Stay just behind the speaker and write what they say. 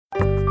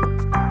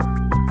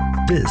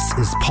This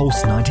is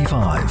Pulse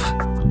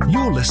 95.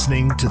 You're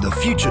listening to the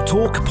Future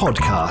Talk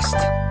podcast.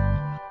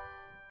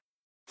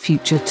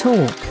 Future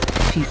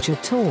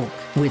Talk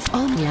with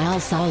Omnia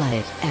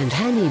Al-Saleh and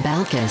Hani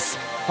Balkis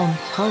on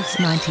Pulse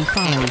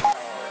 95.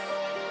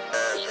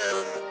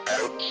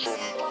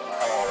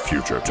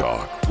 Future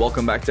Talk.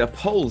 Welcome back to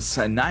Pulse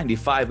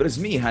 95. It is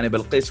me, Hani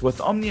Balkis, with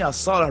Omnia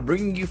Al-Saleh,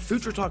 bringing you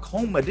Future Talk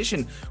Home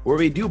Edition, where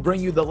we do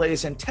bring you the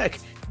latest in tech,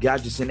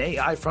 gadgets, and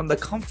AI from the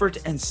comfort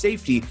and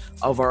safety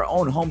of our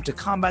own home to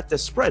combat the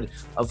spread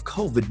of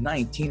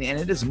COVID-19. And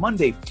it is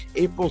Monday,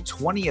 April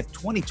 20th,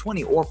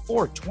 2020, or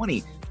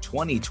 4/20.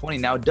 2020.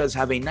 Now it does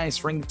have a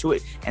nice ring to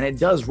it, and it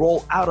does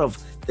roll out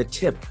of the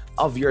tip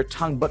of your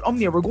tongue. But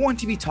Omnia, we're going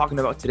to be talking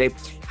about today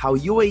how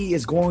UAE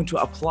is going to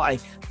apply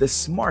the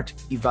smart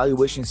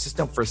evaluation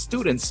system for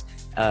students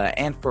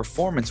and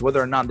performance,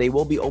 whether or not they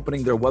will be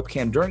opening their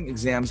webcam during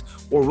exams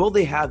or will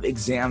they have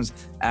exams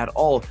at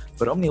all.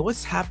 But Omnia,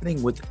 what's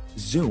happening with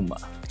Zoom?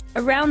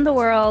 Around the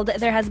world,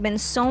 there has been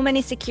so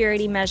many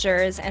security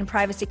measures and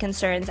privacy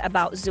concerns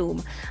about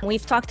Zoom.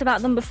 We've talked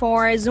about them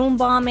before: Zoom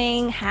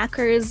bombing,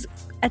 hackers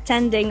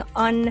attending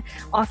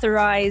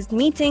unauthorized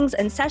meetings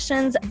and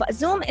sessions, but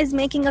Zoom is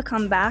making a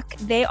comeback.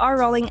 They are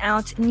rolling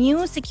out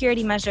new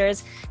security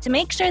measures to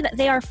make sure that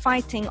they are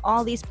fighting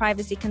all these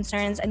privacy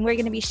concerns, and we're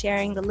going to be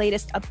sharing the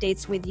latest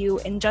updates with you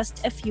in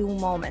just a few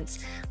moments.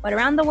 But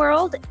around the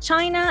world,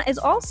 China is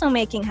also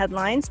making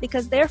headlines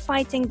because they're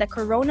fighting the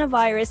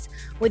coronavirus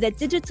with a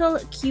digital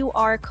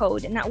QR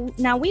code.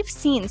 Now we've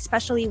seen,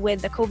 especially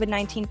with the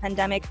COVID-19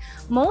 pandemic,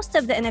 most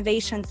of the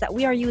innovations that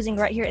we are using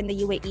right here in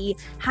the UAE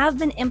have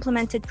been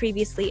implemented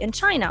previously in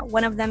China,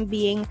 one of them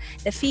being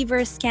the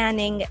fever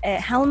scanning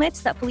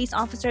helmets that police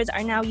officers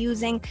are now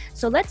using.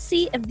 So let's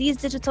see if these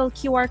digital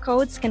QR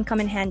codes can come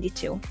in handy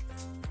too.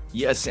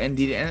 Yes,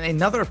 indeed. And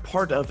another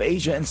part of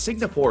Asia, in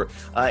Singapore,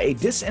 a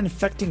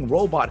disinfecting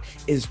robot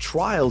is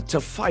trialed to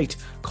fight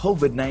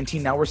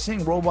COVID-19. Now, we're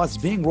seeing robots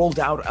being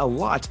rolled out a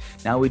lot.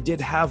 Now, we did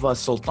have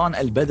Sultan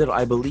Al-Badr,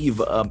 I believe,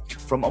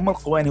 from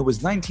Al-Quwain, who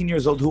was 19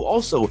 years old, who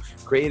also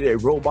created a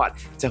robot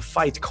to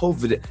fight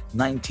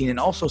COVID-19. And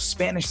also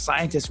Spanish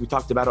scientists, we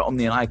talked about it,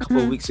 Omni and I, a couple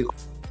of weeks ago,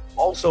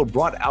 also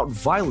brought out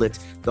Violet,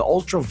 the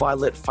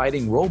ultraviolet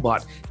fighting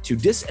robot, to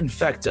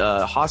disinfect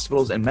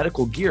hospitals and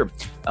medical gear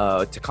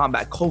to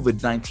combat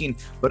COVID-19.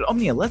 But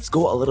Omnia, let's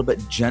go a little bit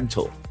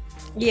gentle.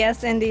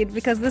 Yes, indeed,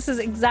 because this is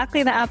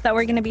exactly the app that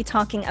we're going to be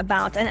talking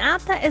about. An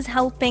app that is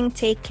helping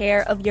take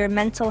care of your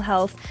mental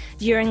health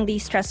during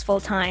these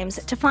stressful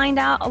times. To find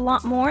out a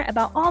lot more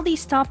about all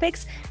these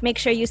topics, make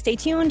sure you stay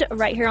tuned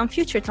right here on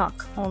Future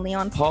Talk, only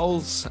on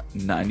Pulse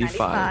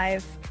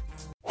 95.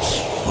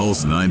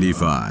 Pulse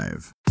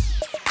 95.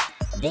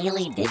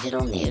 Daily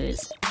digital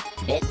news.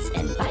 Bits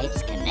and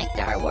bytes connect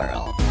our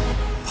world.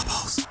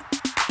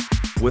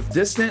 With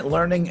distant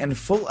learning in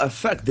full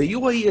effect, the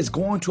UAE is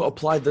going to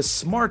apply the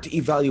smart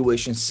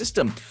evaluation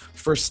system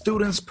for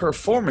students'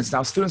 performance.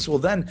 Now, students will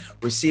then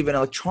receive an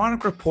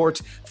electronic report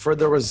for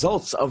the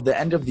results of the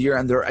end of the year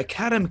and their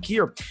academic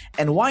year.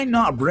 And why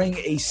not bring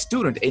a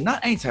student, not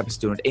any type of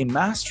student, a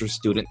master's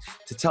student,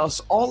 to tell us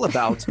all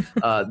about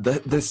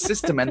the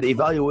system and the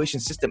evaluation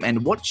system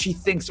and what she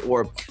thinks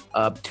or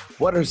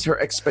what is her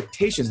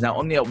expectations. Now,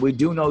 Omnia, we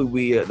do know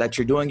that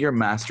you're doing your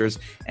master's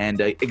and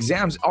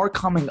exams are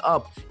coming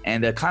up,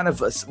 and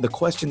the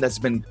question that's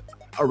been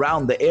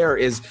around the air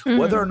is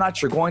whether or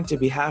not you're going to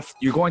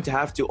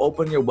have to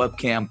open your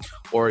webcam,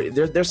 or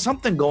there's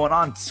something going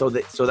on so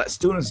that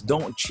students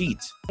don't cheat.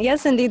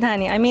 Yes, indeed,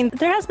 Hani. I mean,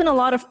 there has been a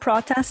lot of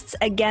protests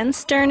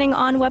against turning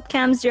on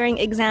webcams during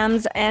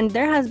exams, and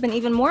there has been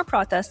even more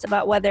protests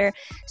about whether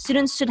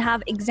students should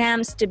have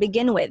exams to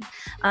begin with.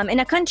 In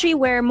a country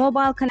where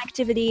mobile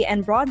connectivity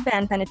and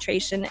broadband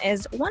penetration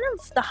is one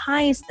of the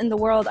highest in the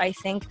world, I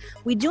think,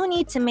 we do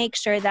need to make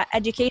sure that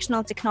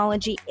educational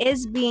technology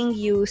is being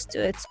used to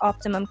its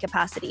optimum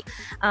capacity.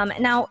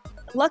 Now,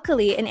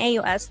 luckily, in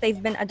AUS,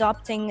 they've been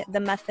adopting the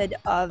method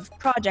of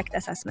project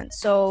assessment.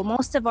 So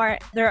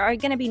there are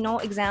going to be no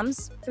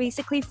exams,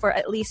 basically, for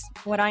at least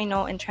what I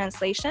know in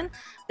translation.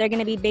 They're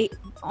going to be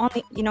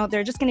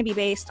they're just going to be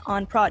based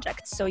on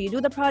projects. So you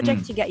do the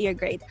project, you get your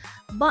grade.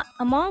 But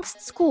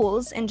amongst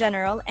schools in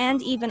general,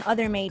 and even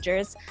other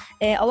majors,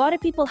 a lot of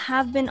people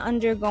have been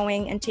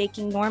undergoing and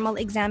taking normal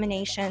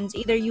examinations,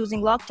 either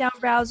using lockdown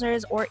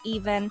browsers or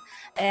even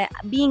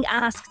being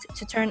asked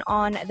to turn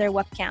on their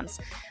webcams.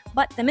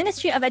 But the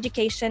Ministry of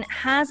Education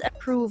has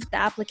approved the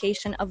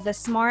application of the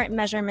Smart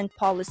Measurement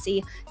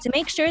Policy to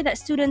make sure that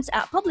students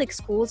at public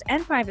schools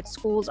and private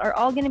schools are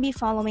all going to be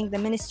following the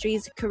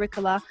ministry's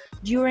curricula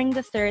during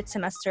the third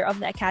semester of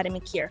the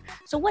academic year.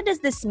 So what does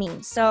this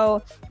mean?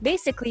 So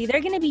basically, they're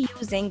going to be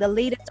using the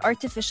latest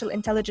artificial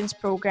intelligence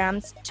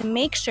programs to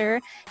make sure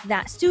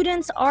that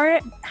students are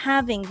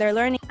having their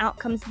learning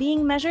outcomes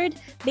being measured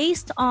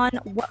based on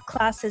what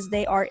classes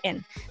they are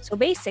in. So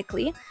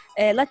basically,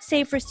 let's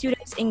say for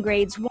students in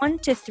grades 1 1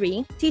 to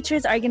 3,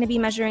 teachers are going to be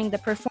measuring the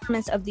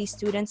performance of these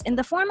students in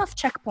the form of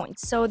checkpoints.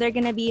 So they're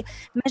going to be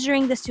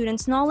measuring the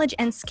students' knowledge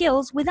and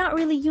skills without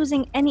really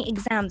using any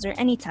exams or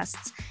any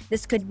tests.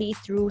 This could be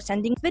through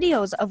sending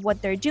videos of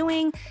what they're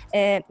doing,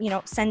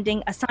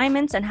 sending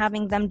assignments and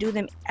having them do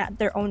them at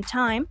their own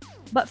time.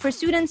 But for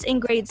students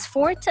in grades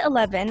 4 to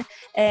 11,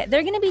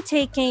 they're going to be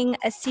taking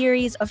a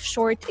series of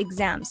short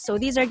exams. So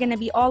these are going to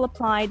be all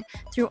applied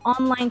through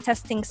online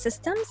testing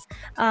systems,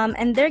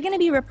 and they're going to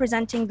be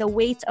representing the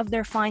weight of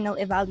their final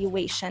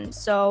evaluation.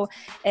 So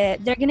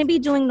they're going to be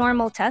doing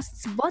normal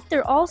tests, but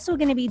they're also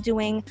going to be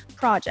doing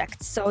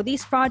projects. So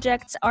these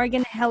projects are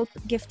going to help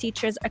give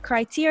teachers a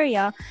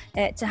criteria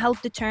to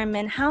help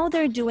determine how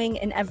they're doing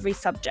in every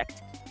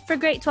subject. For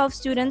grade 12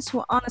 students,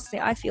 who honestly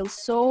I feel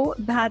so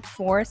bad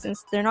for,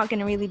 since they're not going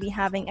to really be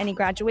having any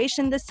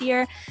graduation this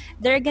year,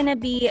 they're going to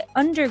be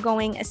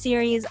undergoing a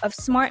series of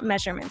SMART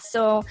measurements.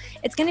 So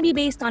it's going to be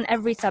based on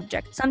every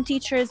subject. Some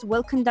teachers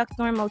will conduct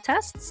normal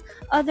tests.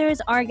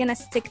 Others are going to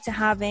stick to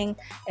having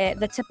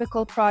the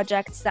typical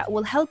projects that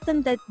will help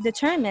them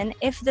determine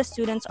if the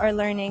students are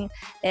learning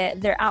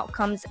their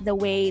outcomes the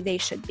way they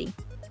should be.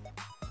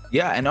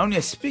 Yeah, and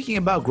Onya, speaking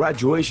about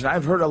graduation,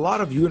 I've heard a lot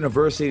of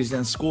universities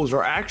and schools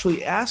are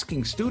actually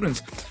asking students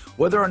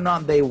whether or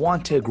not they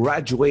want to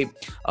graduate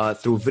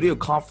through video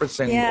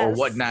conferencing or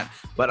whatnot.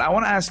 But I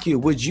want to ask you,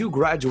 would you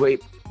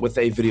graduate with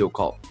a video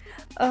call?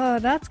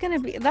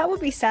 That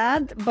would be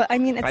sad, but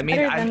it's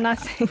better than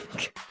nothing.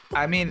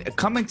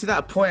 Coming to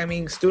that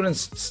point,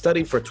 students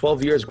study for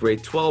 12 years,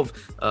 grade 12,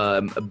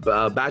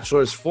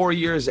 bachelor's 4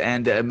 years,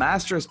 and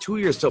master's 2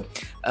 years. So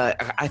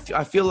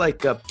I feel like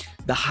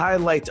the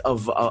highlight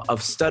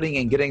of studying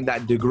and getting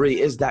that degree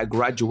is that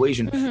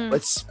graduation. Mm-hmm.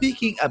 But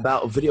speaking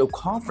about video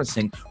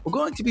conferencing, we're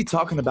going to be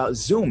talking about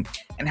Zoom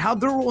and how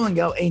they're rolling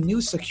out a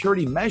new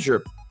security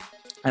measure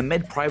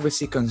amid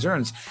privacy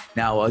concerns.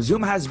 Now,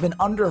 Zoom has been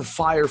under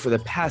fire for the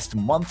past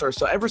month or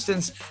so, ever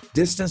since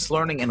distance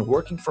learning and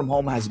working from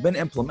home has been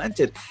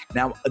implemented.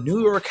 Now, New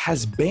York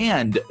has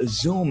banned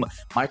Zoom.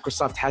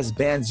 Microsoft has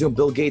banned Zoom.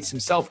 Bill Gates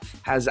himself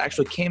has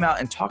actually came out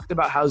and talked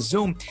about how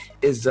Zoom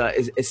is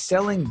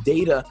selling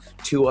data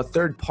to a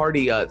third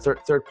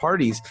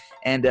parties,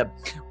 and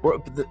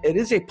it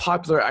is a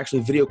popular actually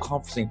video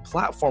conferencing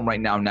platform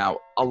right now. Now,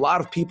 a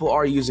lot of people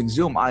are using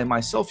Zoom. I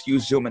myself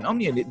use Zoom, and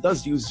Omnia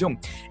does use Zoom.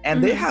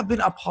 And they have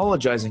been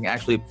apologizing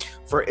actually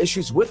for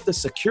issues with the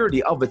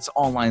security of its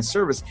online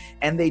service.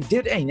 And they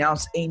did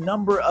announce a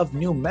number of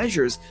new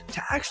measures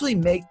to actually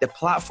make the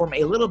platform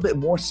a little bit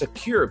more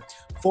secure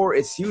for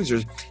its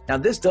users. Now,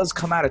 this does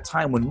come at a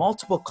time when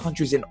multiple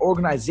countries and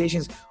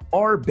organizations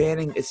are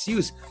banning its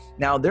use.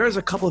 Now, there's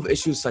a couple of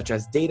issues such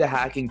as data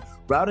hacking,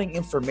 routing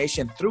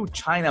information through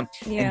China,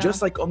 and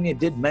just like Omnia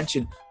did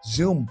mention,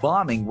 Zoom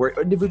bombing, where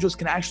individuals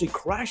can actually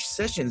crash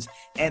sessions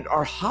and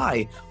are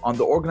high on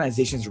the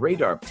organization's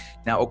radar.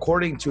 Now,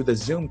 according to the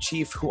Zoom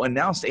chief, who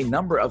announced a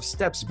number of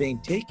steps being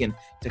taken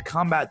to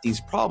combat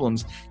these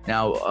problems,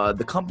 now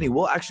the company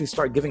will actually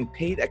start giving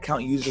paid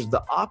account users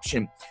the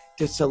option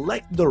to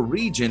select the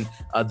region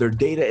their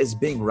data is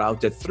being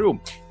routed through.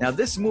 Now,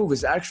 this move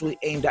is actually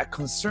aimed at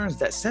concerns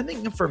that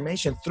sending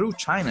information through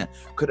China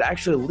could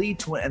actually lead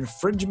to an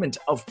infringement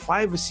of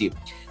privacy.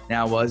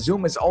 Now,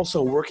 Zoom is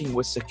also working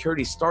with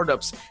security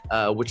startups,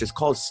 which is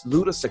called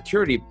Luda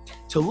Security,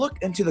 to look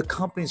into the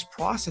company's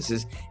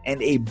processes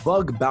and a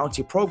bug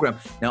bounty program.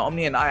 Now,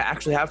 Omni and I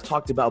actually have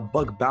talked about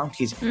bug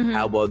bounties.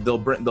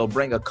 They'll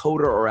bring a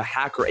coder or a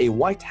hacker, a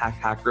white hat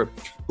hacker,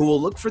 who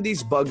will look for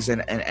these bugs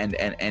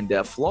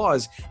and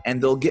flaws,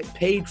 and they'll get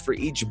paid for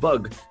each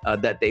bug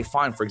that they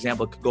find. For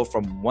example, it could go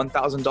from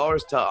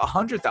 $1,000 to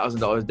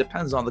 $100,000,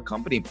 depends on the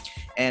company.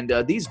 And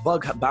these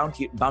bug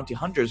bounty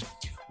hunters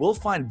will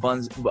find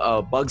bugs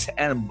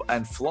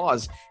and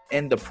flaws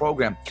in the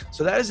program.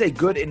 So that is a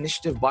good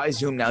initiative by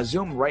Zoom. Now,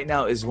 Zoom right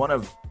now is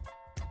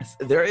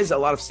there is a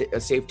lot of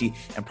safety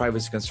and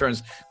privacy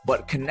concerns,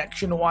 but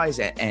connection-wise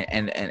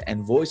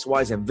and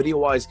voice-wise and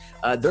video-wise,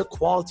 their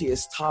quality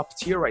is top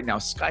tier right now.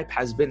 Skype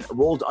has been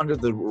rolled under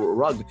the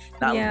rug.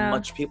 Not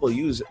much people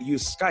use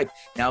Skype.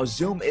 Now,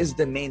 Zoom is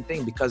the main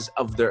thing because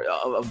of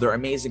their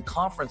amazing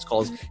conference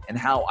calls and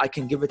how I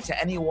can give it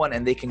to anyone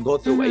and they can go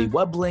through a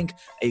web link,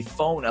 a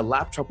phone, a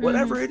laptop,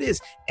 whatever it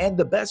is. And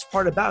the best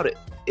part about it,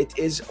 it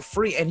is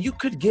free, and you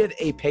could get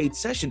a paid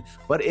session,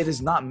 but it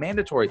is not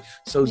mandatory.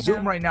 So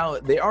Zoom right now,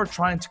 they are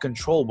trying to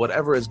control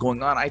whatever is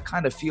going on. I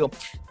kind of feel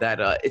that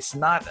it's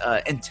not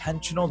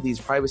intentional, these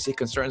privacy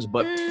concerns,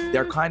 but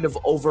they're kind of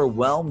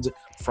overwhelmed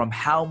from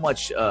how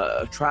much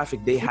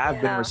traffic they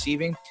have been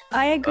receiving.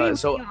 I agree.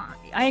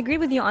 I agree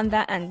with you on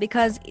that end,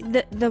 because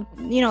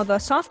the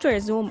software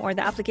Zoom or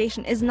the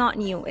application is not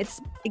new. It's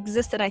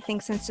existed, I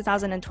think, since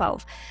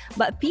 2012.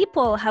 But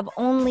people have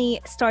only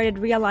started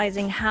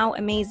realizing how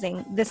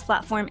amazing this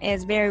platform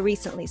is very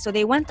recently. So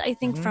they went, I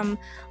think, from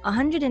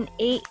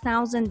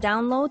 108,000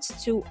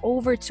 downloads to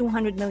over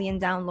 200 million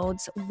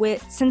downloads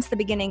since the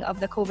beginning of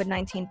the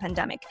COVID-19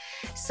 pandemic.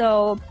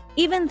 So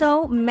Even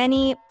though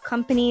many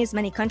companies,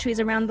 many countries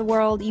around the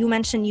world, you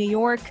mentioned New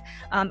York,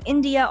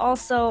 India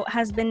also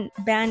has been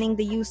banning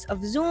the use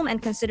of Zoom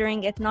and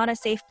considering it not a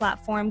safe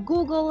platform.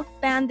 Google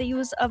banned the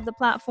use of the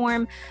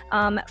platform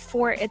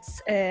for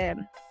its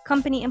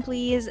company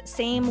employees,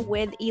 same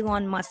with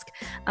Elon Musk.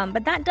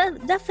 But that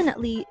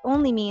definitely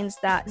only means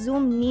that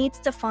Zoom needs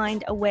to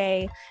find a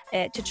way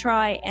to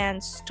try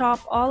and stop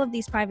all of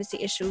these privacy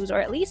issues, or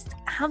at least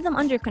have them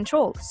under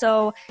control.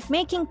 So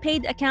making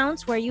paid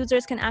accounts where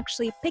users can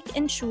actually pick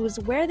and choose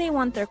where they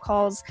want their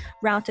calls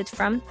routed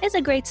from is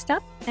a great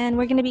step, and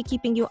we're going to be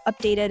keeping you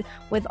updated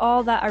with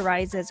all that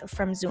arises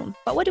from Zoom.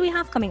 But what do we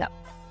have coming up?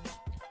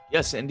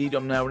 Yes, indeed.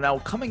 Now,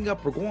 coming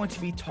up, we're going to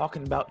be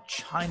talking about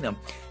China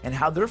and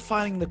how they're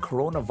fighting the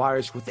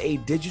coronavirus with a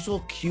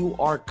digital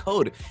QR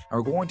code. And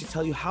we're going to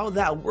tell you how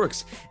that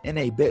works in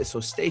a bit. So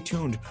stay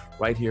tuned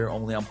right here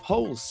only on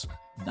Pulse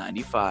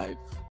 95.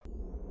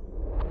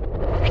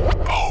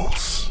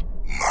 Pulse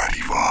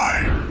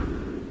 95.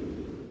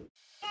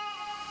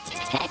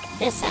 Check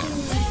this out.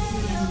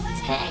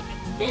 Check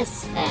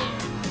this out.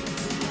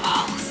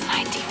 Pulse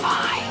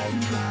 95.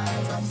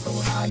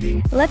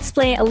 Let's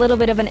play a little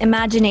bit of an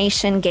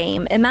imagination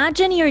game.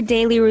 Imagine your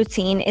daily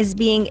routine is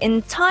being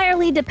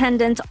entirely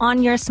dependent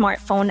on your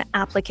smartphone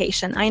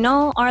application. I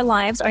know our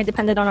lives are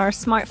dependent on our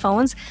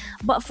smartphones,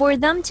 but for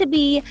them to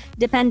be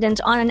dependent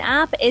on an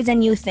app is a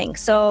new thing.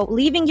 So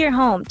leaving your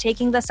home,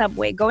 taking the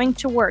subway, going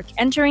to work,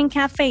 entering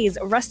cafes,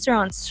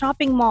 restaurants,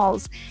 shopping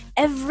malls,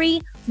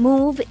 every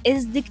move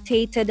is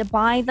dictated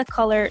by the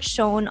color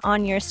shown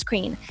on your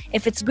screen.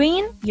 If it's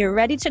green, you're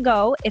ready to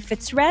go. If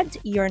it's red,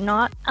 you're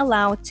not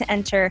allowed to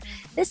enter.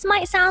 This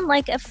might sound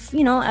like a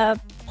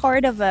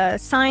part of a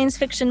science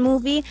fiction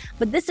movie,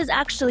 but this is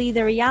actually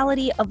the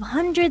reality of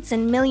hundreds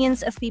and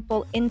millions of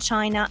people in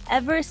China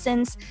ever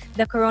since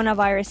the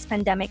coronavirus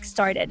pandemic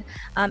started.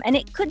 And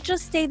it could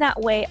just stay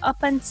that way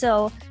up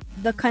until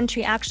the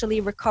country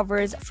actually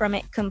recovers from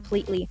it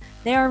completely.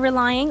 They are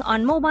relying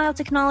on mobile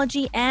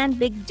technology and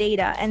big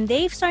data, and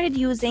they've started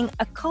using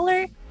a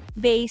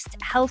color-based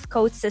health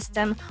code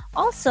system,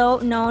 also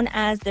known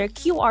as their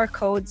QR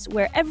codes,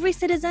 where every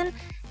citizen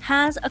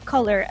has a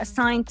color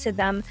assigned to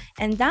them,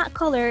 and that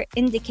color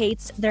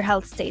indicates their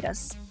health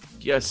status.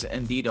 Yes,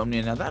 indeed,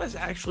 Omnia. Now, that is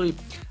actually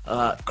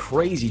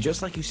crazy.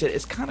 Just like you said,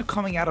 it's kind of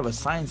coming out of a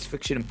science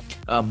fiction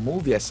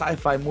movie, a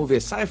sci-fi movie,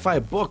 a sci-fi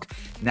book.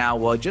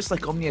 Now, just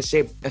like Omnia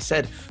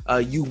said,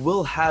 you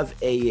will have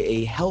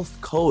a health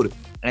code,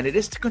 and it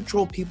is to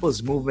control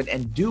people's movement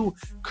and do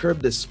curb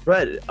the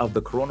spread of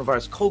the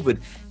coronavirus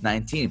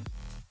COVID-19.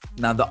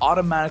 Now, the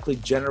automatically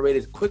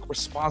generated quick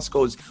response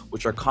codes,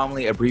 which are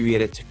commonly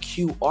abbreviated to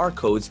QR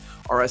codes,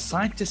 are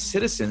assigned to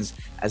citizens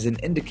as an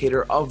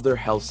indicator of their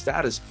health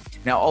status.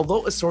 Now,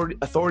 although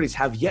authorities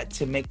have yet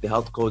to make the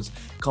health codes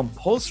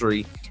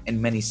compulsory in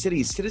many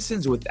cities,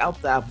 citizens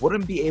without the app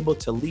wouldn't be able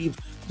to leave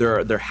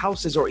their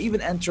houses or even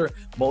enter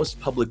most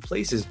public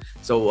places.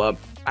 So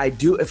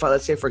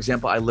let's say, for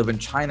example, I live in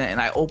China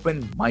and I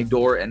open my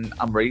door and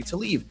I'm ready to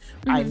leave.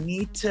 Mm-hmm. I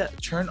need to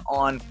turn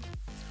on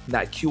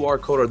that QR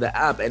code or the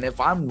app, and if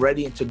I'm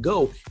ready to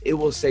go, it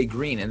will say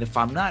green, and if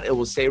I'm not, it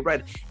will say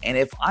red. And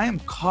if I am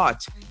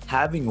caught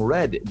having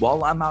red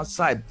while I'm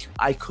outside,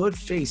 I could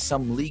face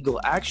some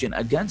legal action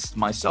against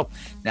myself.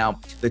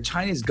 Now, the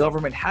Chinese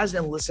government has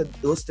enlisted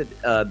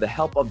the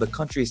help of the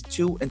country's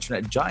two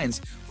internet giants,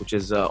 which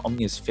is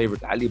Omnia's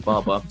favorite,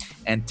 Alibaba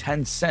and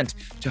Tencent,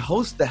 to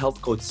host the health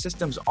code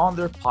systems on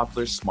their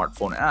popular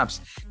smartphone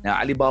apps.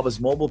 Now, Alibaba's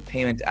mobile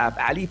payment app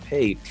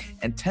Alipay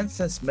and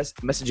Tencent's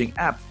messaging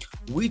app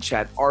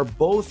WeChat are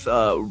both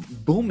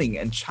booming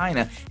in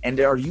China, and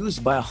they are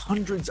used by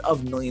hundreds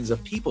of millions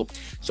of people.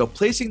 So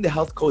placing the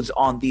health codes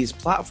on these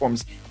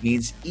platforms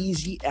means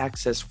easy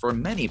access for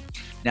many.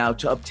 Now,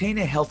 to obtain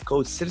a health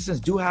code, citizens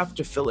do have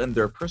to fill in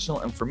their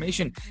personal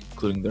information,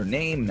 including their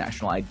name,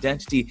 national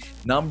identity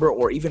number,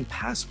 or even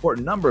passport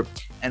number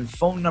and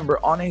phone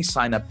number on a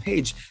sign-up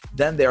page.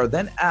 Then they are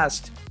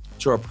asked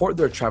to report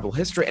their travel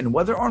history and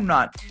whether or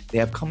not they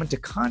have come into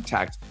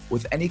contact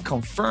with any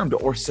confirmed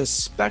or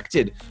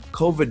suspected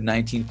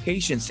COVID-19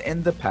 patients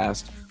in the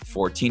past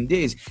 14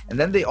 days. And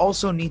then they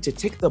also need to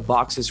tick the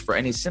boxes for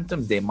any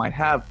symptoms they might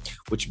have,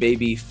 which may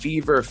be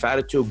fever,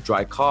 fatigue,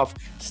 dry cough,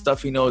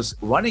 stuffy nose,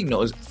 running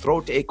nose,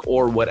 throat ache,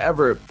 or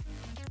whatever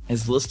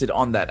is listed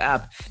on that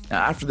app.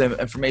 Now, after the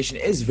information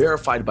is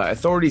verified by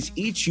authorities,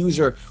 each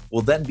user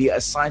will then be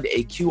assigned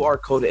a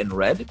QR code in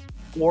red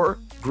or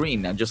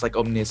green. Now, just like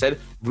Omnia said,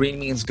 green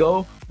means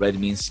go, red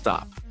means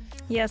stop.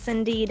 Yes,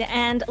 indeed.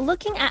 And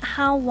looking at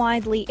how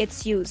widely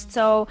it's used.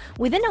 So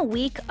within a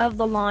week of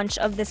the launch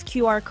of this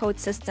QR code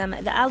system,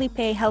 the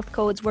Alipay health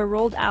codes were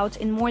rolled out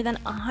in more than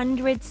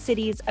 100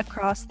 cities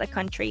across the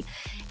country.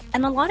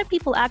 And a lot of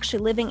people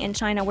actually living in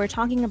China were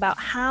talking about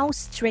how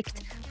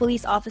strict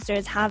police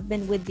officers have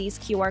been with these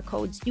QR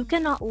codes. You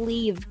cannot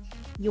leave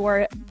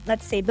your,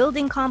 let's say,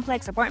 building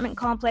complex, apartment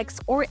complex,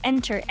 or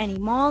enter any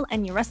mall,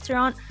 any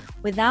restaurant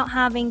without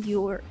having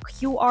your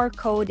QR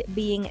code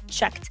being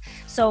checked.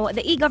 So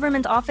the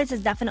e-government office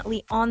is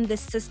definitely on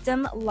this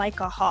system like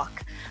a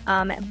hawk.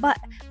 But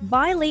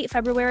by late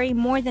February,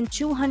 more than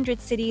 200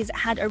 cities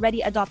had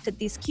already adopted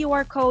these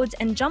QR codes,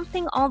 and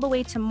jumping all the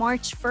way to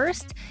March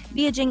 1st,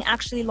 Beijing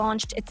actually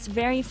launched its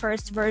very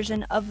first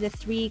version of the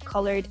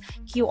 3-colored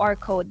QR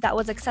code that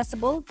was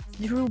accessible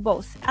through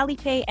both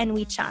Alipay and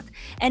WeChat.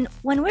 And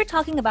when we're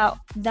talking about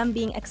them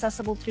being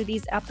accessible through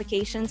these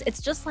applications,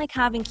 it's just like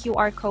having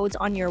QR codes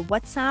on your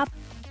WhatsApp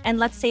and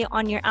let's say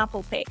on your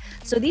Apple Pay.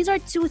 So these are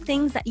two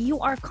things that you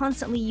are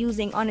constantly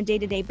using on a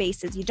day-to-day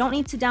basis. You don't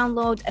need to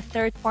download a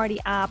third-party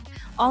app.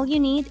 All you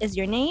need is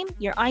your name,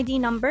 your ID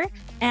number,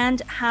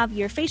 and have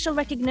your facial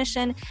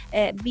recognition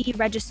be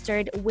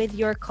registered with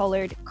your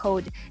colored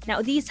code.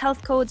 Now, these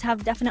health codes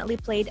have definitely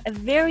played a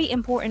very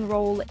important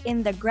role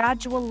in the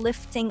gradual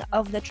lifting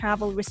of the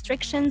travel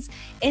restrictions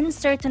in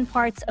certain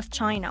parts of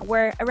China,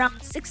 where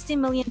around 60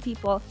 million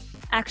people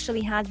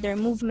actually had their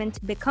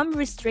movement become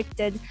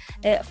restricted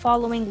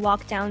following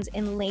lockdowns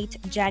in late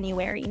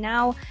January.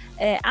 Now,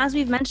 as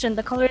we've mentioned,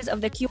 the colors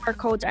of the QR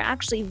codes are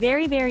actually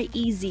very, very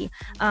easy.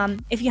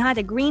 If you have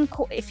a green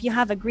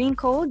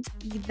code,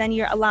 then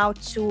you're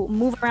allowed to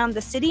move around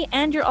the city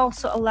and you're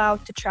also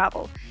allowed to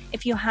travel.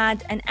 If you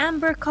had an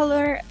amber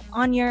color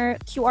on your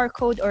QR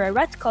code or a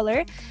red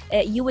color,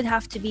 you would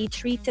have to be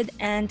treated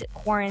and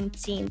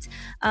quarantined.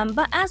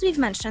 But as we've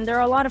mentioned, there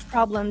are a lot of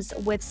problems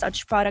with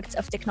such products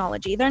of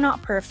technology. They're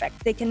not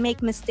perfect. They can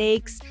make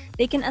mistakes.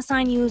 They can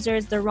assign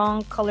users the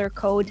wrong color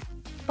code.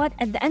 But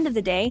at the end of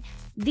the day,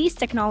 these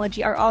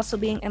technology are also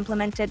being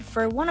implemented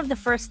for one of the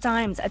first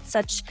times at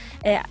such,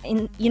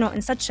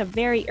 in such a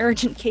very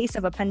urgent case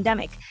of a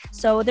pandemic.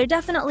 So they're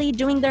definitely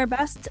doing their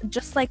best,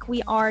 just like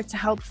we are, to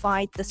help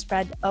fight the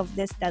spread of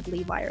this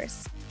deadly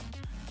virus.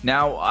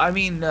 Now, I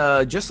mean,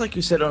 just like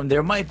you said,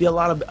 there might be a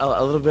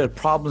little bit of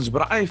problems,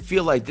 but I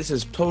feel like this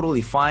is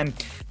totally fine.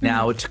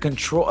 Now, to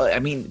control, I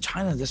mean,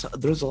 China,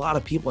 there's a lot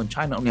of people in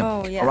China,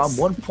 around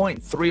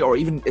 1.3, or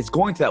even it's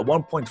going to that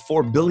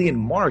 1.4 billion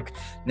mark.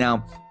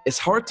 Now, it's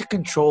hard to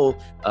control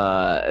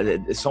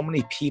so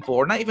many people,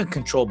 or not even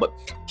control, but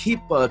keep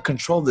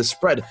control the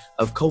spread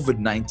of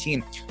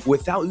COVID-19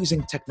 without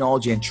using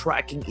technology and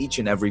tracking each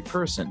and every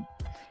person.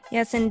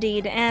 Yes,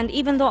 indeed. And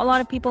even though a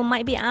lot of people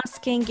might be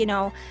asking,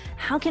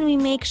 how can we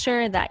make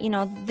sure that,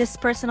 this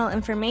personal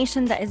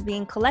information that is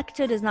being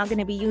collected is not going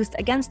to be used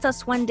against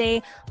us one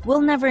day? We'll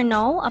never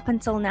know up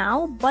until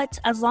now. But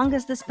as long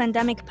as this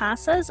pandemic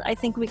passes, I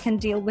think we can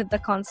deal with the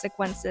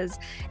consequences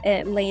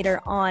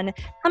later on.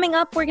 Coming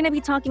up, we're going to be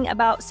talking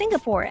about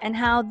Singapore and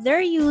how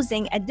they're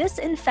using a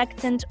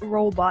disinfectant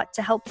robot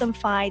to help them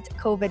fight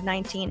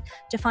COVID-19.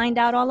 To find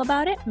out all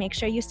about it, make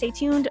sure you stay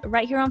tuned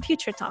right here on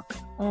Future Talk,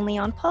 only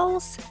on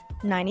Pulse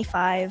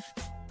 95.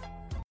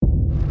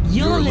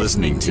 You're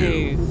listening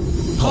to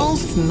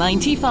Pulse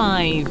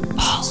 95.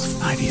 Pulse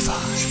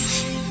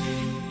 95.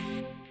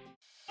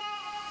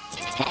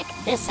 Check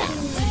this out.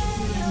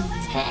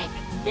 Check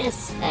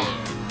this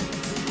out.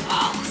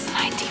 Pulse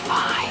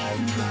 95.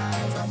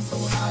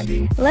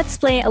 Let's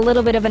play a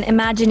little bit of an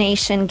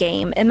imagination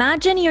game.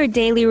 Imagine your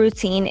daily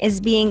routine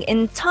is being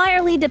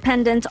entirely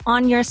dependent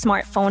on your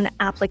smartphone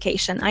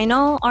application. I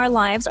know our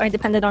lives are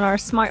dependent on our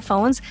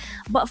smartphones,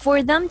 but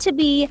for them to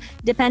be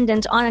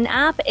dependent on an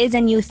app is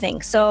a new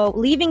thing. So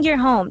leaving your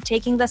home,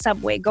 taking the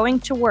subway, going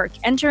to work,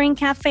 entering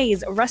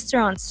cafes,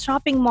 restaurants,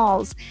 shopping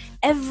malls,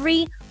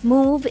 every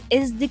move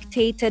is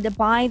dictated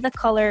by the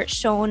color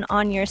shown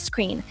on your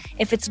screen.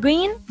 If it's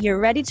green, you're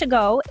ready to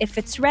go. If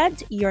it's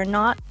red, you're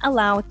not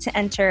allowed to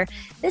enter.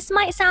 This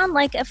might sound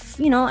like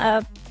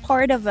a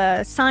part of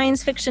a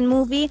science fiction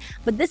movie,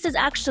 but this is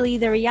actually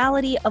the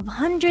reality of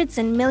hundreds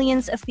and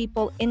millions of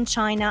people in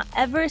China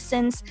ever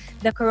since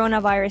the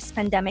coronavirus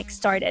pandemic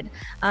started.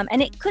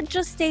 And it could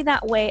just stay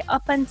that way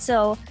up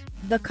until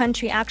the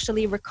country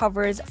actually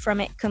recovers from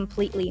it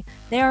completely.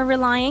 They are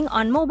relying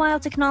on mobile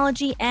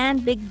technology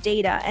and big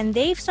data, and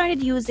they've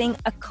started using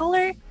a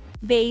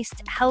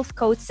color-based health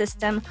code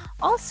system,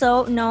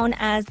 also known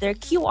as their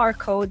QR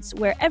codes,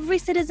 where every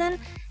citizen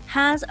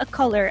has a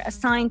color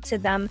assigned to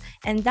them,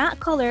 and that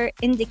color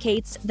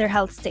indicates their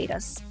health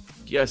status.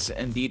 Yes,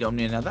 indeed,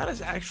 Omnia. Now, that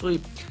is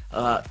actually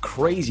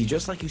crazy.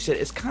 Just like you said,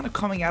 it's kind of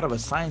coming out of a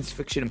science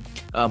fiction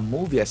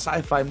movie, a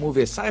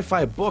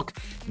sci-fi book.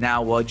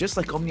 Now, just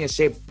like Omnia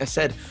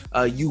said,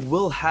 you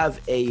will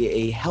have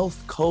a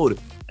health code,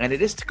 and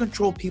it is to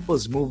control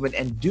people's movement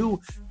and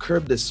do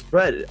curb the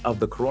spread of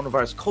the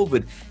coronavirus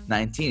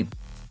COVID-19.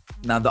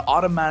 Now, the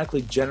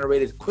automatically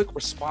generated quick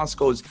response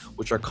codes,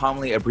 which are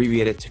commonly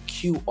abbreviated to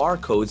QR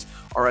codes,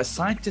 are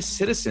assigned to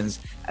citizens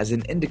as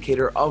an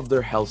indicator of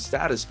their health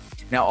status.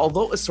 Now,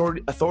 although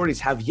authorities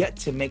have yet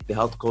to make the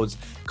health codes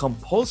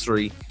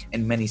compulsory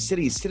in many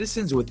cities,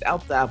 citizens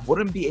without the app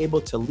wouldn't be able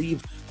to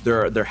leave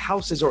their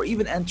houses or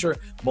even enter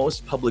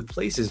most public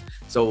places.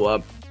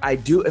 So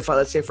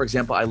let's say, for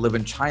example, I live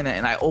in China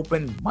and I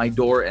open my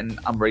door and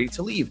I'm ready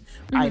to leave.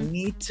 I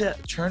need to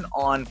turn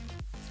on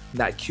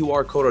that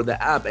QR code or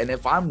the app, and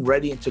if I'm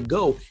ready to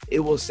go, it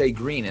will say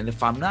green, and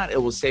if I'm not,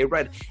 it will say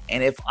red.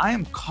 And if I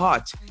am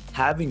caught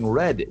having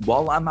red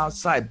while I'm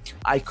outside,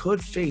 I could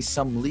face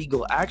some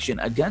legal action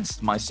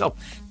against myself.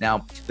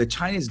 Now, the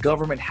Chinese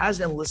government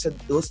has enlisted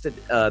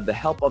the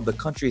help of the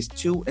country's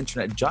two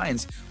internet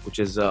giants, which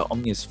is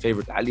Omnia's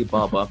favorite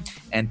Alibaba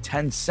and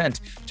Tencent,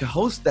 to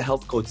host the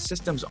health code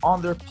systems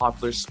on their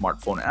popular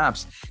smartphone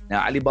apps.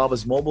 Now,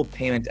 Alibaba's mobile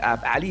payment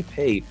app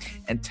Alipay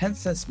and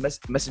Tencent's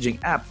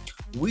messaging app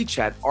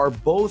WeChat are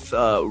both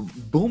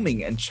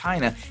booming in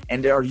China,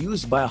 and they are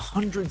used by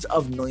hundreds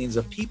of millions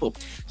of people.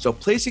 So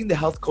placing the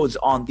health codes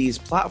on these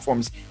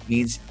platforms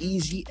means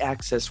easy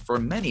access for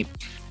many.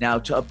 Now,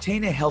 to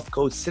obtain a health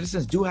code,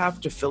 citizens do have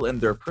to fill in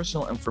their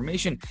personal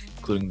information,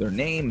 including their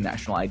name,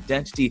 national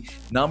identity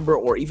number,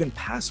 or even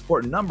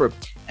passport number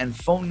and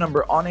phone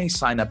number on a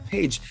sign-up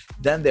page.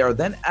 Then they are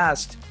then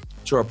asked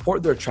to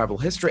report their travel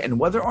history and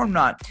whether or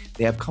not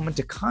they have come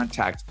into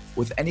contact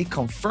with any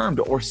confirmed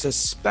or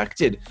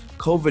suspected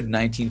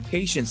COVID-19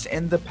 patients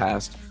in the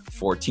past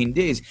 14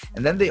 days.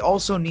 And then they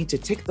also need to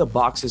tick the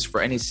boxes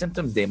for any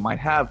symptoms they might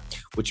have,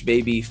 which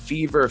may be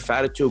fever,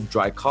 fatigue,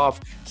 dry cough,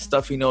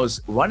 stuffy nose,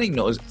 running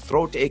nose,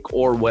 throat ache,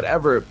 or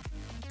whatever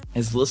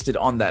is listed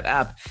on that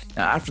app.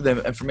 Now, after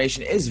the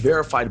information is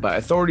verified by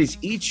authorities,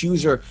 each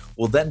user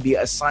will then be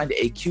assigned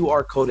a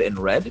QR code in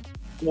red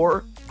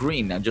or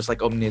green. Now, just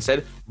like Omnia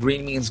said,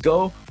 green means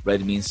go,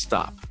 red means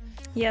stop.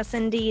 Yes,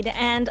 indeed.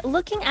 And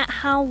looking at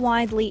how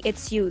widely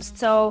it's used.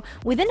 So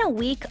within a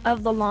week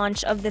of the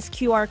launch of this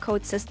QR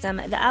code system,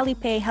 the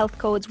Alipay health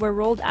codes were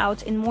rolled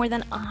out in more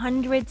than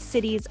 100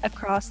 cities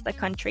across the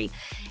country.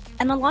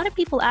 And a lot of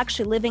people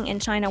actually living in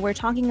China were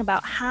talking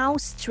about how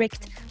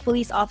strict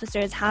police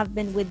officers have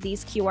been with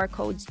these QR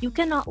codes. You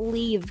cannot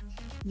leave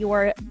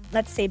your,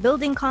 let's say,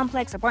 building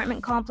complex,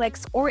 apartment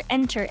complex, or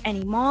enter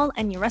any mall,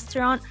 any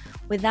restaurant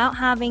without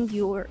having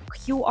your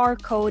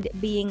QR code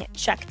being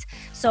checked.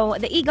 So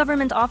the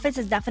e-government office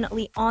is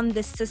definitely on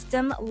this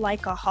system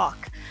like a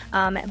hawk.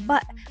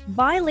 But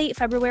by late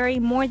February,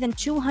 more than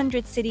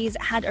 200 cities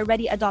had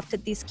already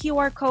adopted these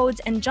QR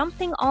codes, and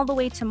jumping all the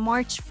way to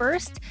March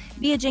 1st,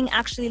 Beijing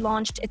actually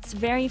launched its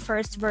very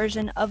first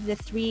version of the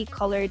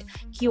 3-colored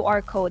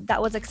QR code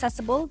that was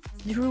accessible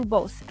through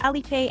both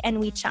Alipay and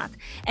WeChat.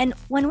 And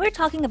when we're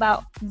talking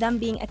about them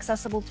being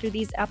accessible through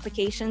these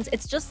applications,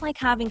 it's just like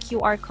having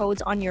QR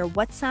codes on your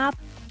WhatsApp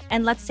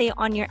and let's say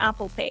on your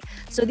Apple Pay.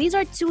 So these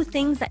are two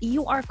things that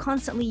you are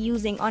constantly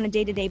using on a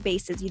day-to-day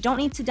basis. You don't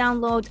need to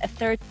download a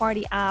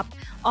third-party app.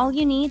 All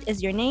you need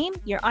is your name,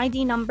 your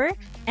ID number,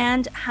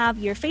 and have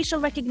your facial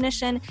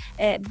recognition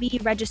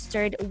be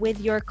registered with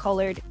your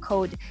colored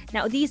code.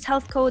 Now, these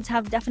health codes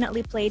have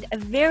definitely played a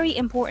very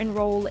important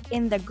role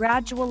in the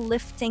gradual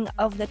lifting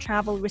of the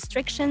travel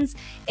restrictions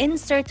in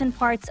certain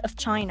parts of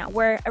China,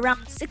 where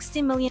around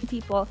 60 million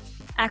people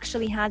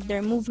actually had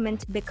their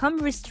movement become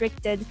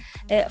restricted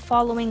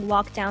following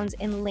lockdowns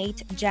in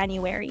late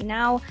January.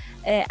 Now,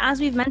 as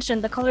we've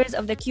mentioned, the colors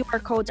of the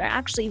QR codes are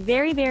actually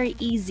very, very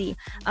easy.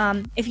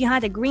 If you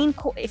have a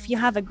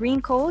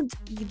green code,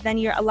 then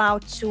you're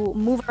allowed to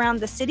move around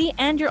the city,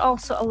 and you're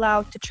also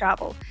allowed to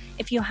travel.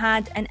 If you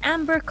had an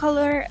amber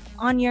color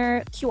on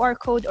your QR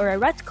code or a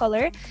red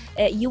color,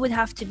 you would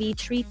have to be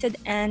treated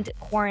and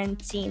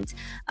quarantined.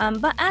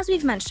 But as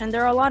we've mentioned,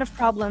 there are a lot of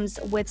problems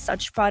with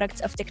such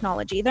products of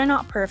technology. They're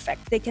not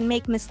perfect. They can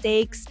make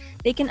mistakes.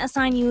 They can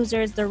assign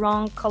users the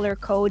wrong color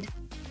code.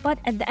 But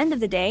at the end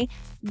of the day,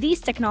 these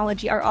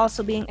technology are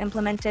also being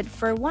implemented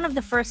for one of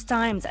the first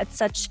times at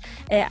such,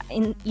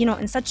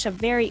 in such a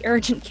very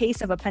urgent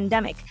case of a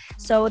pandemic.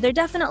 So they're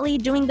definitely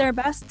doing their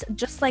best,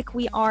 just like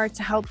we are,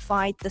 to help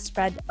fight the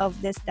spread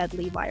of this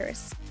deadly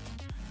virus.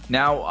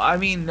 Now, I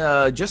mean,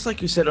 just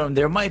like you said,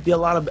 there might be a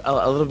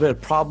little bit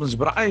of problems,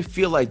 but I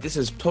feel like this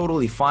is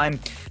totally fine.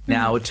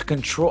 Now, to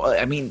control,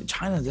 I mean,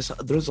 China,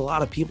 there's a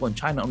lot of people in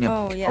China,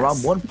 around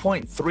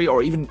 1.3,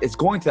 or even it's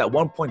going to that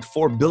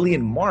 1.4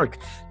 billion mark.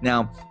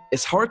 Now,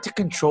 it's hard to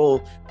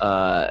control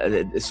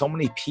so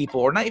many people,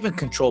 or not even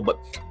control, but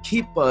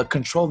keep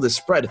control of the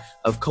spread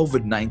of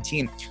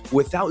COVID-19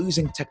 without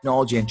using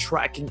technology and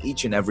tracking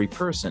each and every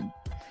person.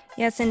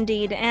 Yes,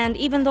 indeed. And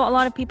even though a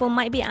lot of people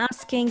might be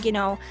asking,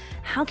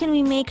 how can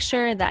we make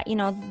sure that,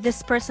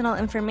 this personal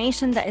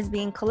information that is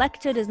being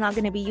collected is not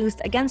going to be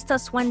used against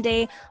us one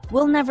day?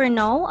 We'll never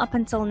know up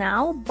until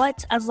now.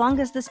 But as long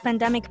as this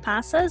pandemic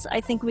passes, I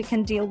think we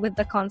can deal with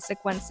the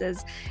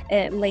consequences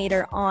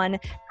later on.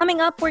 Coming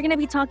up, we're going to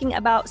be talking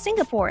about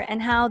Singapore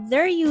and how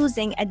they're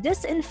using a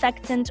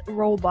disinfectant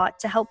robot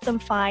to help them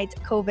fight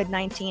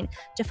COVID-19.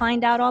 To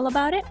find out all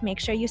about it, make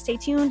sure you stay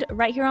tuned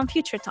right here on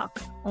Future Talk,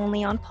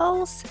 only on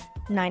Pulse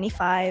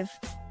 95.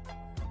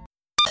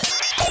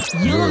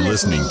 You're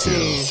listening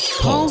to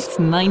Pulse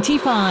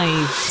 95.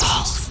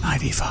 Pulse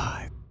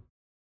 95.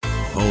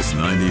 Pulse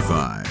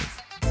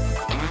 95.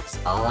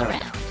 Apps all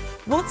around.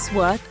 What's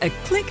worth a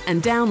click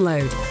and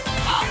download?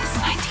 Pulse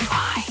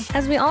 95.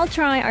 As we all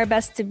try our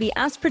best to be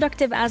as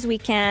productive as we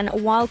can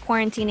while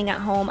quarantining at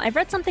home, I've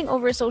read something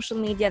over social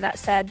media that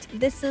said,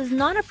 this is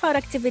not a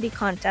productivity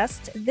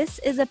contest, this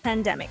is a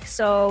pandemic.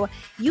 So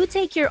you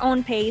take your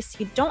own pace.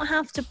 You don't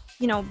have to,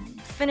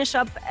 finish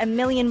up a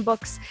million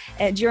books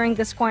during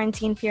this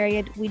quarantine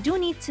period. We do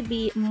need to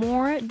be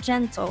more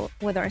gentle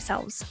with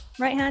ourselves.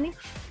 Right, Hani?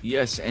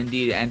 Yes,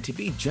 indeed. And to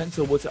be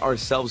gentle with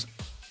ourselves,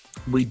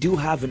 we do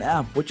have an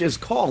app which is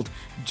called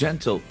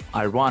Gentle.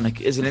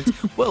 Ironic, isn't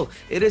it? Well,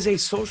 it is a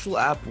social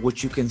app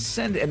which you can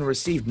send and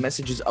receive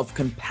messages of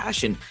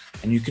compassion,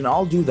 and you can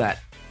all do that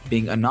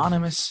being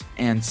anonymous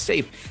and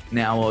safe.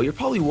 Now, you're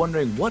probably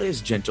wondering, what is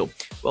Gentle?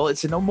 Well,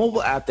 it's a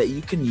mobile app that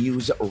you can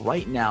use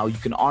right now. You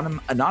can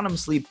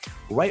anonymously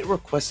write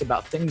requests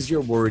about things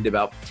you're worried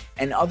about,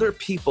 and other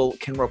people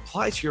can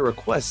reply to your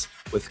requests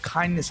with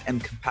kindness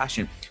and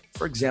compassion.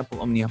 For example,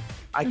 Omnia,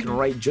 I can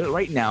write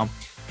right now,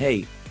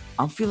 hey,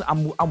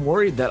 I'm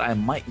worried that I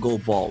might go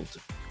bald,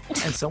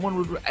 and someone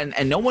would,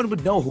 and no one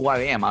would know who I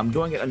am. I'm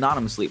doing it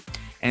anonymously,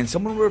 and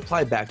someone would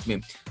reply back to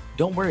me,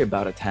 don't worry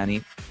about it,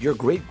 Hani. Your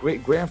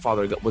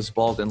great-great-grandfather was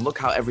bald, and look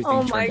how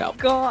everything turned out.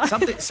 God.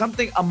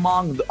 Something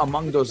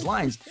among those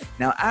lines.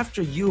 Now,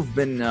 after you've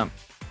been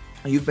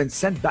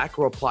sent back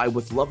a reply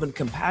with love and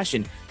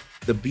compassion,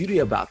 the beauty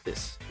about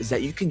this is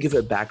that you can give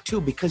it back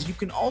too, because you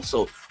can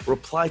also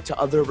reply to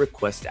other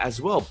requests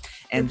as well.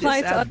 And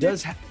this app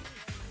does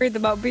worried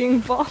about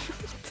being bald.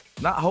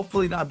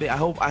 Hopefully not. I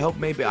hope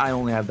maybe I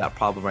only have that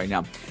problem right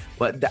now.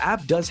 But the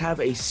app does have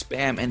a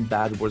spam and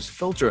bad words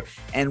filter,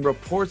 and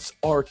reports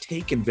are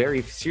taken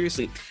very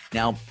seriously.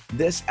 Now,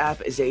 this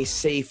app is a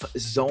safe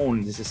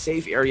zone. It's a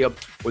safe area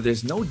where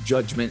there's no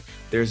judgment,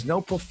 there's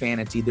no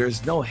profanity,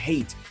 there's no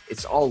hate.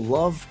 It's all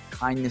love,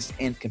 kindness,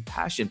 and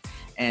compassion.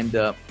 And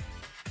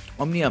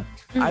Omnia,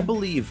 I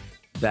believe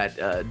that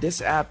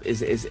this app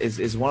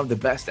is one of the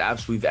best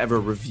apps we've ever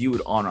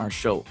reviewed on our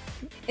show.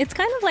 It's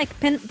kind of like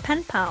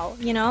pen pal,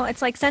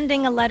 It's like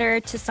sending a letter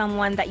to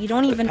someone that you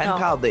don't even know. Pen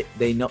pal,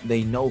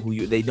 they know who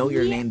you, they know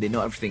your name, they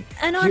know everything.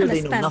 Anonymous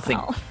Here they know nothing.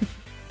 Pal.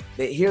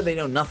 They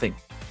know nothing.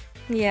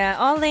 Yeah,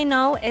 all they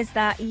know is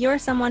that you're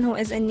someone who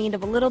is in need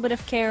of a little bit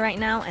of care right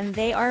now, and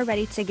they are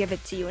ready to give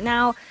it to you.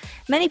 Now,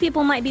 many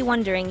people might be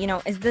wondering,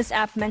 is this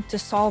app meant to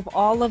solve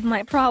all of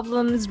my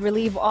problems,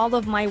 relieve all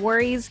of my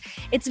worries?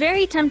 It's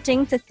very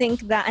tempting to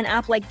think that an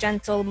app like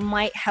Gentle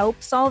might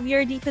help solve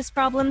your deepest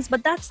problems,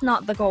 but that's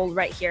not the goal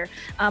right here.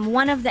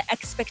 One of the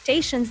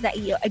expectations that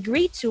you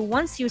agree to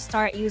once you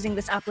start using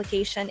this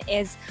application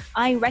is,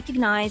 I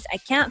recognize I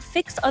can't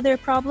fix other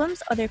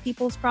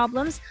people's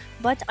problems,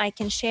 but I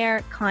can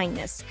share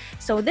kindness.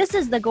 So this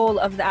is the goal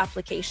of the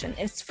application.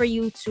 It's for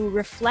you to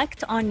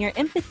reflect on your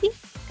empathy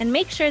and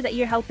make sure that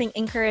you're helping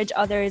encourage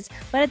others.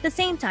 But at the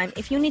same time,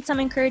 if you need some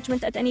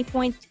encouragement at any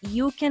point,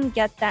 you can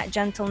get that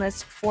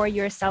gentleness for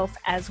yourself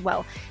as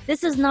well.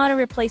 This is not a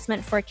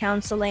replacement for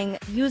counseling.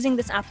 Using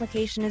this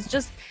application is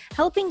just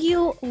helping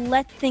you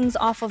let things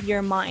off of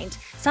your mind.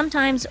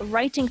 Sometimes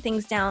writing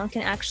things down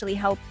can actually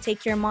help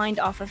take your mind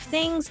off of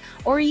things,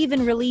 or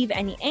even relieve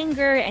any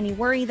anger, any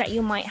worry that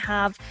you might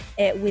have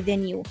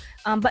within you.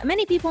 But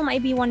many people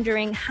might be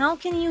wondering, how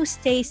can you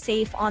stay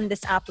safe on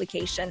this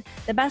application?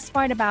 The best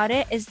part about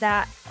it is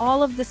that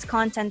all of this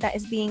content that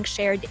is being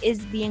shared is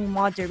being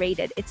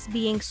moderated. It's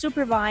being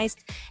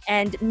supervised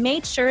and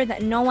made sure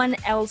that no one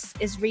else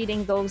is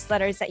reading those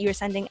letters that you're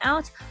sending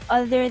out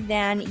other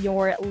than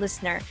your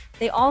listener.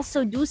 They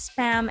also do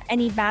spam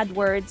any bad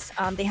words.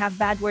 They have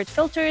bad word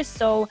filters,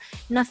 so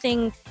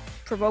nothing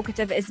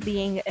provocative is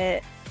being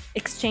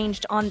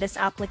exchanged on this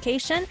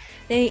application.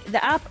 The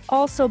app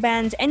also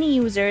bans any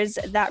users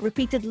that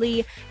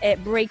repeatedly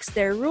breaks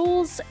their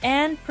rules,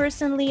 and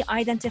personally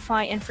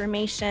identify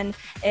information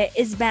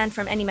is banned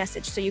from any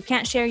message. So you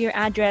can't share your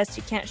address,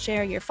 you can't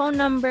share your phone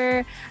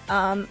number.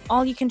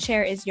 All you can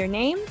share is your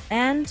name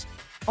and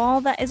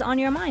all that is on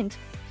your mind.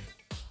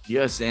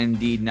 Yes,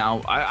 indeed.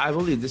 Now, I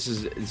believe this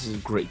is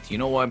great. You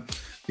know what?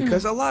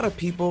 Because a lot of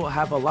people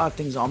have a lot of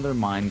things on their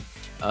mind.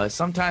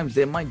 Sometimes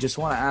they might just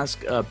want to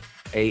ask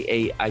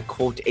I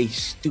quote, a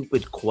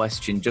stupid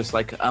question, just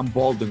like, I'm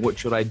balding, what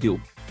should I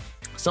do?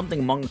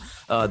 Something among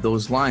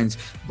those lines.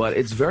 But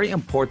it's very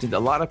important. A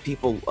lot of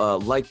people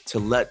like to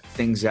let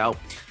things out,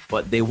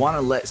 but they want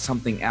to let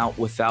something out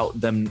without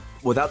the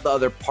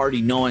other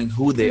party knowing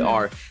who they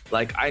are.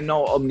 Like, I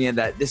know, Omnia,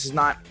 that this is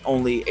not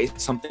only a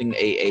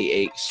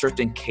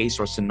certain case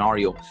or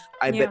scenario.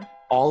 I bet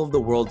all of the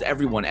world,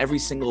 everyone, every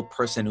single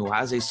person who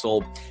has a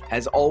soul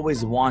has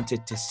always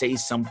wanted to say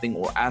something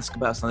or ask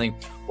about something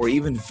or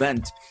even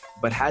vent,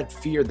 but had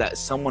fear that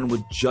someone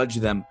would judge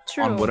them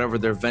on whatever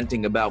they're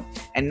venting about.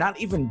 And not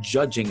even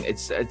judging.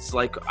 It's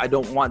like, I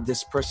don't want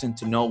this person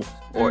to know,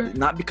 or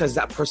not because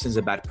that person's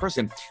a bad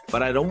person,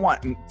 but I don't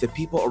want the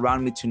people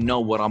around me to know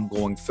what I'm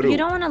going through. You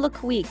don't want to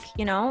look weak,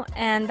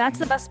 and that's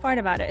the best part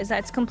about it, is that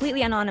it's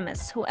completely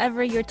anonymous.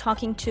 Whoever you're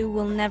talking to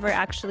will never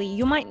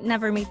you might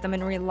never meet them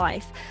in real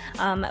life.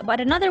 But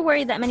another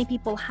worry that many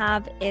people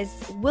have is,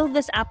 will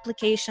this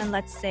application,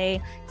 let's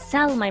say,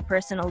 sell my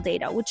personal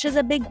data, which is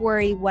a big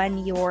worry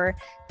when you're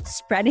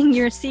spreading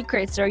your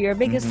secrets or your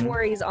biggest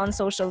worries on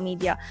social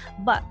media.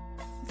 But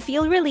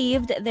feel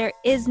relieved, there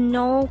is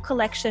no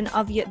collection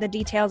of the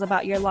details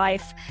about your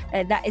life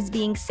that is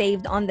being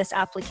saved on this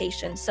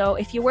application. So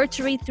if you were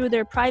to read through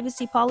their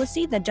privacy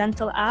policy, the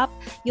Gentle app,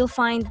 you'll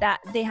find that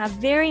they have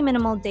very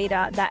minimal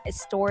data that is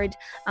stored,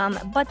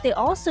 but they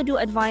also do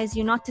advise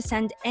you not to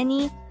send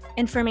any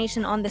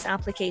information on this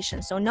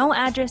application. So no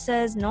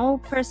addresses, no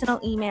personal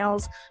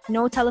emails,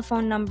 no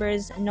telephone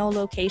numbers, no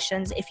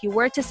locations. If you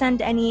were to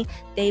send any,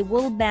 they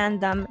will ban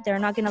them. They're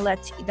not going to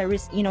let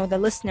the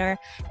listener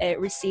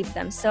receive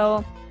them.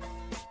 So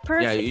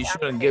perfect. Yeah, you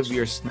shouldn't give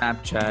your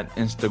Snapchat,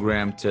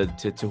 Instagram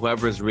to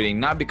whoever is reading,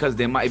 not because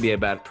they might be a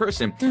bad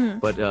person,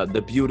 but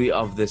the beauty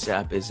of this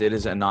app is it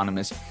is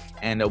anonymous.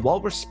 And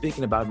while we're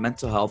speaking about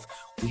mental health,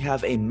 we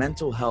have a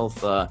mental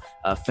health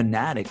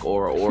fanatic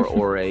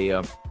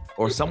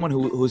or someone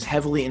who's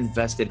heavily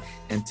invested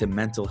into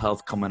mental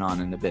health coming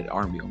on in a bit,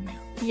 aren't we, Omnia?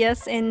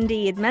 Yes,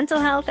 indeed. Mental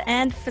health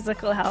and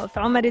physical health.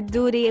 Omar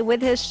Al-Douri,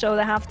 with his show,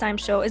 The Halftime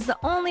Show, is the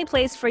only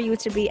place for you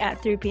to be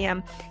at 3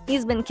 p.m.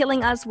 He's been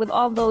killing us with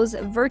all those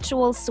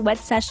virtual sweat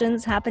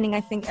sessions happening, I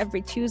think,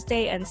 every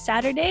Tuesday and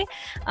Saturday.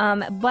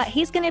 But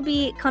he's going to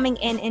be coming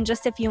in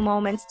just a few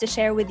moments to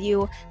share with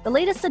you the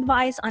latest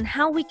advice on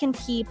how we can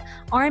keep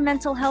our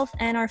mental health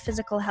and our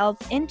physical health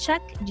in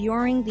check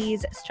during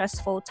these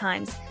stressful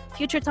times.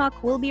 Future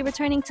Talk will be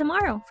returning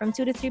tomorrow from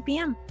 2 to 3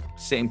 p.m.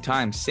 Same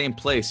time, same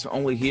place,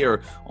 only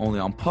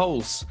on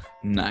Pulse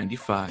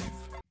 95.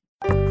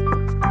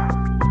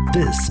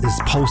 This is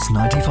Pulse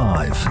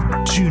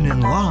 95. Tune in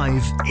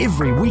live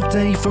every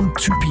weekday from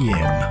 2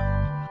 p.m.